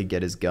guard to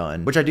get his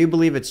gun, which I do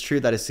believe it's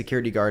true that his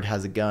security guard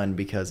has a gun,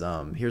 because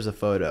here's a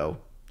photo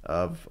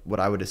of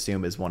what I would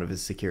assume is one of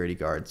his security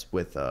guards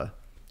with a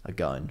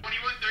gun.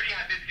 2130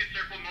 Hibiscus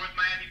Circle, North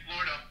Miami,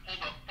 Florida. Hold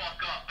the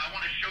fuck up. I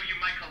want to show you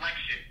my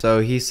collection. So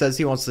he says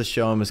he wants to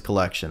show him his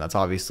collection. That's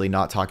obviously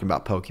not talking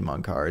about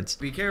Pokemon cards.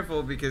 Be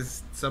careful,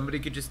 because somebody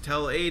could just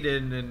tell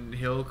Aiden and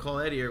he'll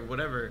call Eddie or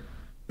whatever.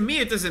 To me,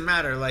 it doesn't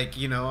matter. Like,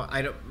 you know,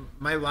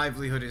 my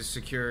livelihood is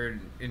secured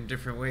in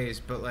different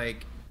ways, but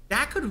like,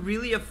 that could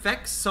really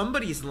affect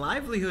somebody's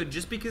livelihood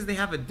just because they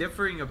have a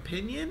differing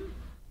opinion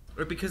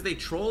or because they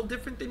troll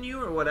different than you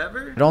or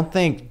whatever. I don't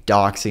think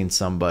doxing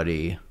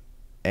somebody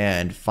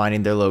and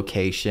finding their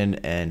location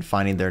and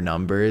finding their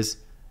numbers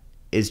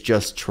is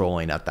just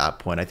trolling at that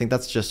point. I think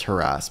that's just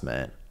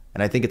harassment.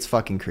 And I think it's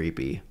fucking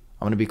creepy.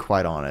 I'm going to be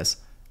quite honest.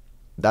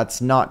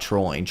 That's not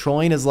trolling.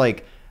 Trolling is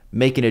like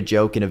making a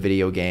joke in a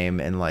video game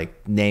and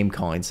like name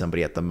calling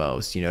somebody at the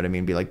most. You know what I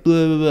mean? Be like,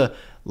 blah, blah, blah.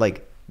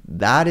 Like,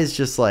 that is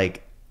just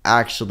like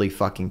actually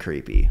fucking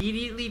creepy.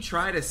 Immediately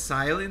try to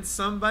silence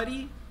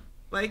somebody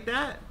like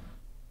that?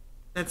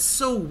 That's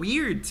so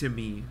weird to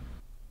me.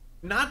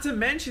 Not to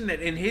mention that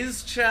in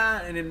his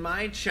chat and in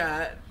my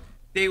chat,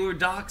 they were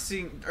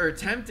doxing or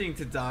attempting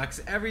to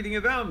dox everything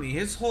about me,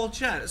 his whole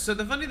chat. So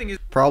the funny thing is,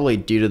 probably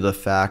due to the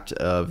fact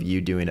of you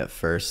doing it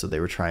first, so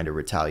they were trying to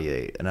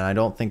retaliate. And I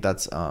don't think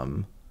that's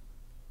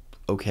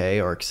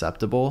okay or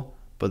acceptable,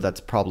 but that's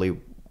probably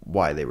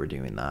why they were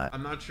doing that.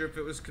 I'm not sure if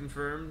it was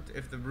confirmed.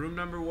 If the room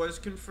number was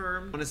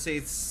confirmed, I want to say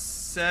it's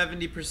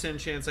 70%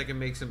 chance I can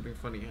make something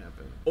funny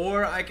happen.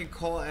 Or I could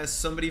call as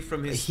somebody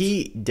from his...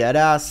 He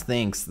deadass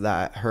thinks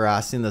that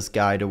harassing this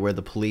guy to where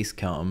the police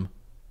come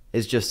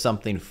is just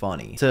something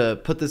funny. To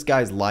put this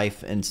guy's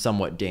life in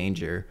somewhat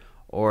danger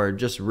or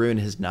just ruin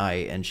his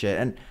night and shit.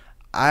 And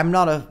I'm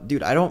not a...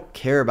 Dude, I don't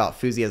care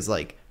about Fousey as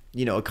like,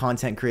 you know, a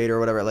content creator or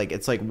whatever. Like,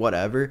 it's like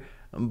whatever.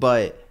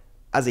 But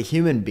as a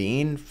human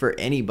being, for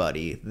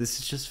anybody, this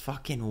is just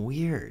fucking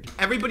weird.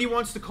 Everybody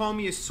wants to call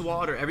me a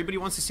swatter. Everybody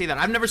wants to say that.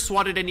 I've never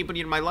swatted anybody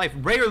in my life.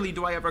 Rarely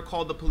do I ever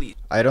call the police.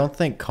 I don't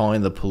think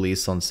calling the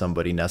police on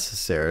somebody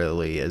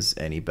necessarily is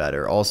any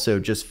better.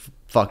 Also, just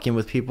fucking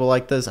with people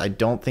like this, I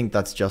don't think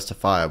that's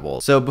justifiable.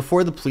 So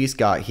before the police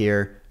got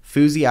here,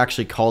 Fousey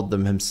actually called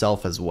them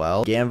himself as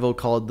well. Gamville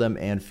called them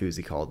and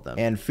Fousey called them.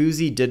 And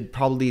Fousey did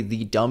probably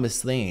the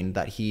dumbest thing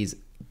that he's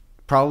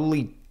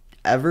probably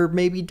ever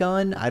maybe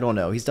done. I don't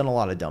know. He's done a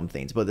lot of dumb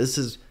things, but this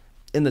is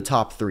in the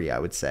top 3, I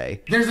would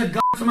say. There's a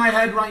gun to my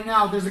head right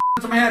now. There's a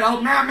gun to my head.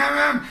 Oh,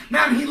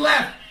 ma'am, he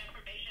left.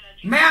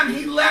 Ma'am,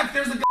 he left.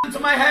 There's a gun to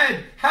my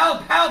head.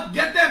 Help,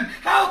 get them.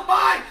 Help,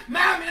 bye.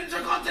 Ma'am,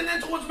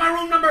 Intercontinental, what's my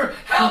room number?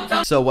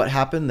 Help. So what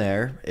happened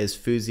there is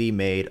Fousey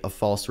made a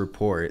false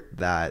report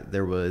that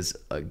there was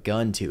a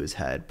gun to his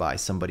head by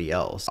somebody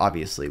else.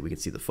 Obviously, we can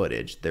see the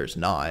footage. There's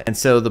not. And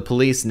so the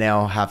police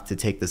now have to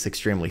take this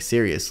extremely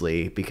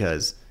seriously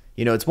because,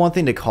 you know, it's one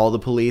thing to call the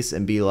police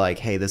and be like,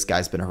 hey, this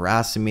guy's been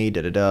harassing me,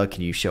 da-da-da,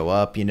 can you show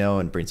up, you know,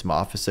 and bring some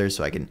officers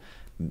so I can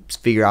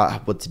figure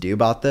out what to do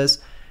about this.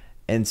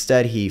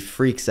 Instead, he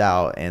freaks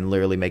out and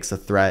literally makes a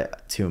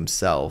threat to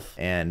himself,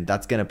 and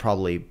that's going to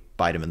probably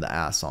bite him in the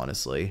ass,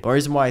 honestly. The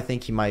reason why I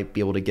think he might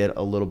be able to get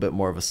a little bit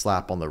more of a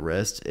slap on the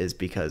wrist is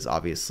because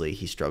obviously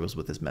he struggles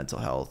with his mental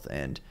health,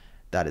 and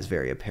that is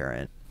very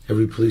apparent.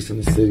 Every police in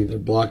the city, they're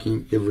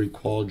blocking every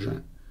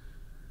quadrant.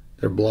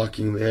 They're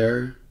blocking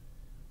there.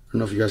 I don't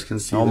know if you guys can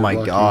see. Oh my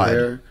God.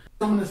 There.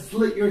 I'm gonna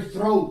slit your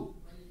throat.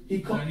 He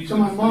called to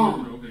my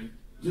mom.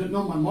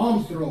 No, my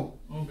mom's throat.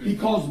 He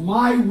calls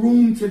my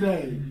room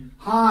today.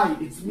 Hi,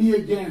 it's me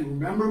again.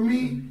 Remember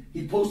me?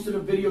 He posted a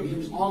video. He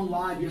was on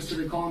live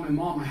yesterday calling my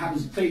mom. I have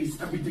his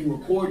face, everything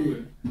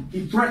recorded.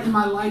 He threatened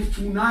my life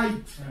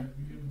tonight.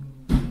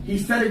 He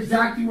said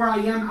exactly where I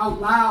am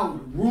out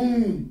loud,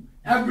 room,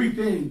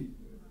 everything.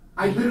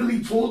 I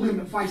literally told him,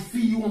 if I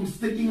see you, I'm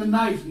sticking a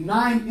knife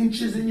 9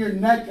 inches in your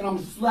neck and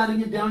I'm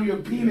sliding it down your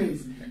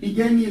penis. He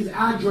gave me his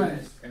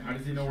address. And how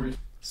does he know where he's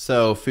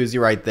So Fousey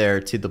right there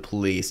to the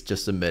police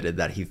just admitted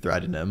that he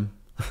threatened him.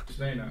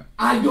 staying at?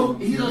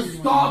 He's a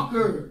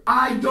stalker.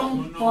 I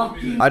don't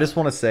fucking... I just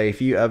want to say,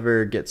 if you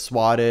ever get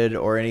swatted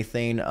or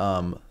anything,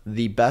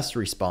 the best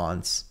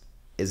response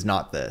is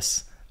not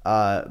this.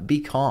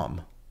 Be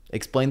calm.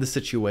 Explain the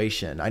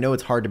situation. I know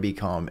it's hard to be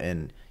calm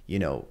in, you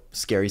know,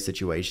 scary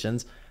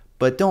situations,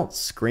 but don't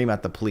scream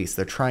at the police.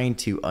 They're trying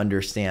to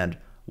understand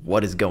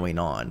what is going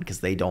on because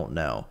they don't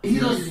know.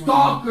 He's a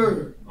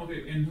stalker.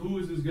 Okay, and who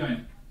is this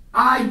guy?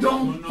 I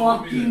don't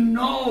fucking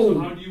know. So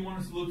how do you want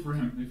us to look for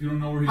him if you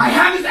don't know where he is? I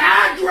have his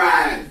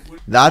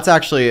address. That's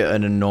actually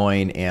an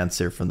annoying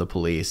answer from the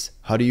police.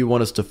 How do you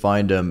want us to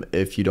find him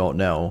if you don't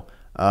know?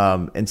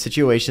 In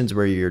situations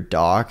where you're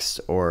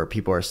doxxed or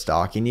people are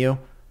stalking you,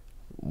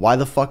 why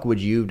the fuck would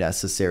you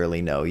necessarily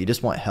know? You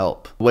just want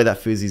help. The way that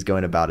Fousey's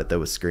going about it, though,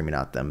 was screaming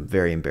at them.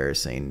 Very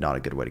embarrassing. Not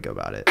a good way to go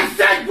about it. I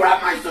said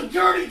grab my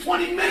security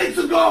 20 minutes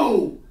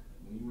ago.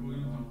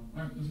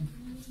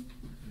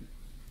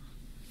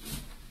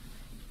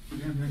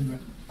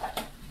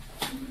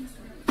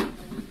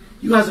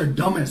 You guys are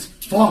dumb as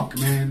fuck,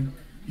 man.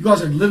 You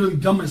guys are literally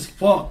dumb as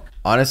fuck.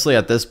 Honestly,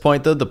 at this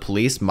point, though, the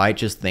police might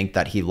just think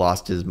that he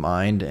lost his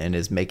mind and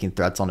is making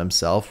threats on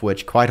himself,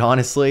 which, quite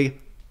honestly,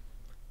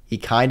 he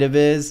kind of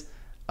is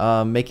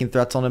making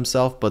threats on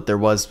himself, but there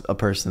was a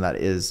person that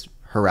is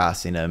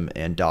harassing him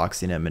and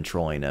doxing him and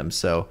trolling him.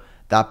 So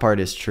that part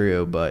is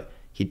true, but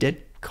he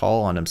did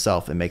call on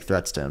himself and make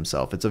threats to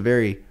himself. It's a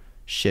very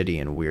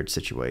shitty and weird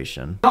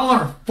situation. Y'all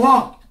are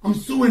fucked. I'm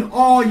suing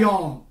all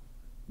y'all.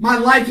 My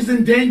life is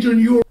in danger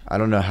and you I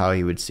don't know how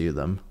he would sue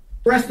them.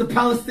 arrest the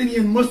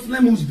Palestinian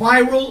Muslim who's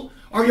viral.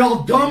 Are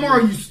y'all dumb or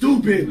are you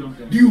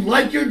stupid? Do you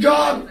like your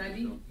job?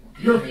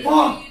 You're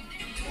fucked.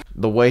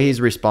 The way he's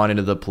responding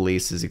to the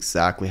police is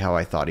exactly how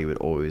I thought he would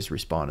always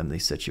respond in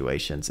these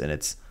situations, and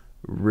it's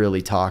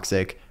really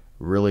toxic,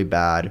 really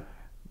bad,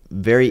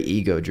 very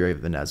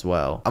ego-driven as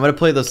well. I'm going to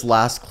play this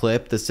last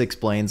clip. This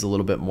explains a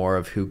little bit more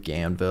of who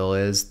Guilbert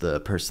is, the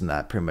person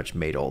that pretty much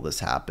made all this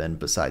happen,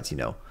 besides, you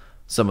know,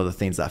 some of the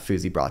things that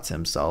Fousey brought to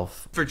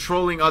himself. For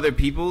trolling other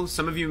people,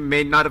 some of you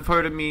may not have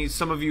heard of me.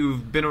 Some of you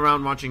have been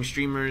around watching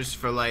streamers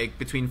for like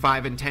between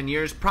 5 and 10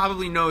 years.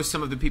 Probably know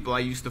some of the people I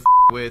used to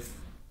with.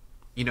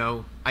 You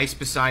know, Ice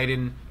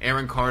Poseidon,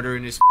 Aaron Carter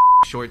in his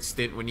short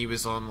stint when he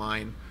was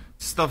online.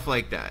 Stuff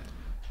like that.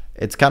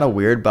 It's kind of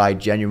weird, but I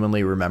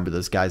genuinely remember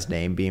this guy's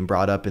name being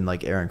brought up in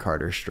like Aaron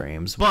Carter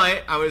streams.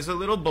 But I was a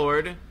little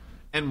bored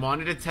and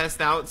wanted to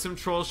test out some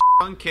troll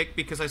on Kick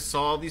because I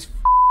saw all these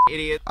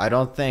idiots. I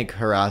don't think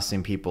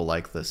harassing people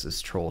like this is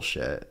troll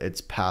shit.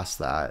 It's past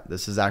that.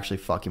 This is actually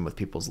fucking with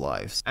people's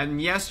lives. And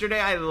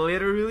yesterday I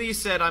literally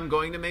said I'm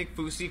going to make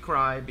Fousey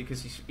cry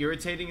because he's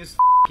irritating as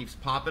keeps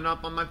popping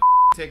up on my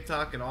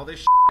TikTok and all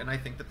this and I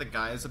think that the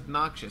guy is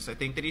obnoxious. I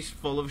think that he's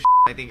full of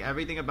I think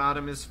everything about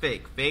him is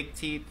fake. Fake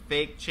teeth,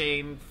 fake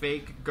chain,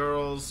 fake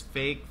girls,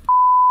 fake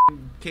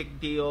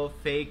kick deal,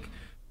 fake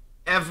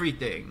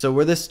everything. So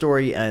where this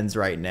story ends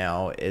right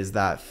now is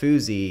that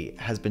Fousey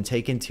has been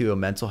taken to a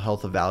mental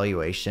health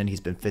evaluation.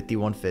 He's been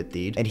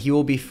 5150'd and he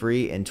will be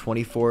free in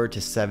 24 to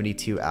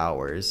 72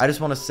 hours. I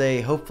just want to say,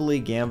 hopefully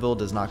Guilbert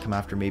does not come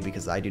after me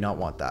because I do not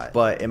want that.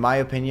 But in my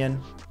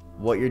opinion,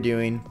 what you're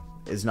doing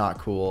is not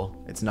cool.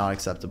 It's not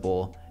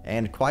acceptable.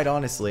 And quite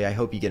honestly, I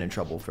hope you get in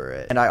trouble for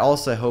it. And I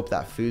also hope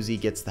that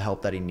Fousey gets the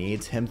help that he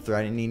needs. Him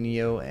threatening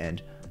you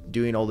and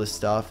doing all this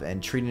stuff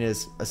and treating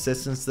his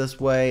assistants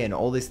this way and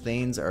all these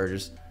things are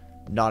just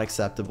not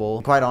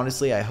acceptable. Quite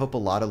honestly, I hope a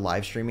lot of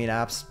live streaming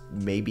apps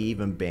maybe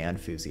even ban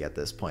Fousey at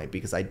this point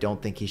because I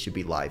don't think he should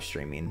be live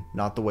streaming,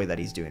 not the way that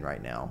he's doing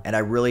right now. And I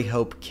really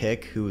hope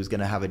Kick, who is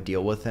going to have a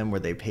deal with him where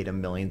they paid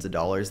him millions of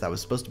dollars that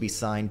was supposed to be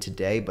signed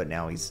today, but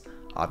now he's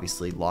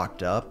obviously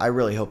locked up. I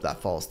really hope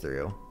that falls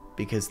through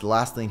because the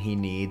last thing he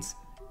needs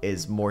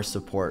is more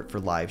support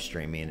for live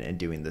streaming and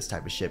doing this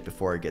type of shit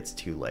before it gets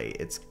too late.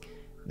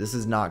 This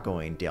is not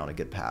going down a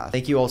good path.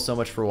 Thank you all so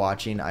much for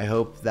watching. I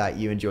hope that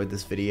you enjoyed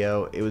this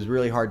video. It was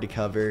really hard to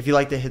cover. If you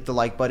like to hit the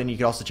like button, you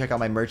can also check out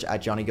my merch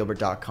at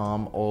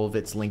JohnnyGuilbert.com. All of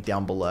it's linked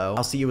down below.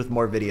 I'll see you with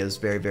more videos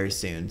very, very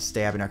soon.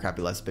 Stay happy, not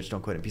crappy, less bitch,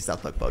 don't quit, and peace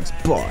out, thug bugs.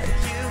 Bye.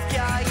 You've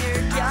got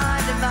your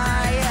gun in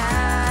my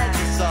hand.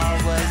 This all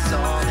was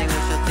only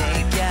wishful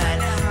thinking.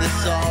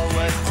 This all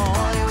was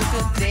only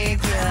wishful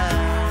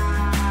thinking.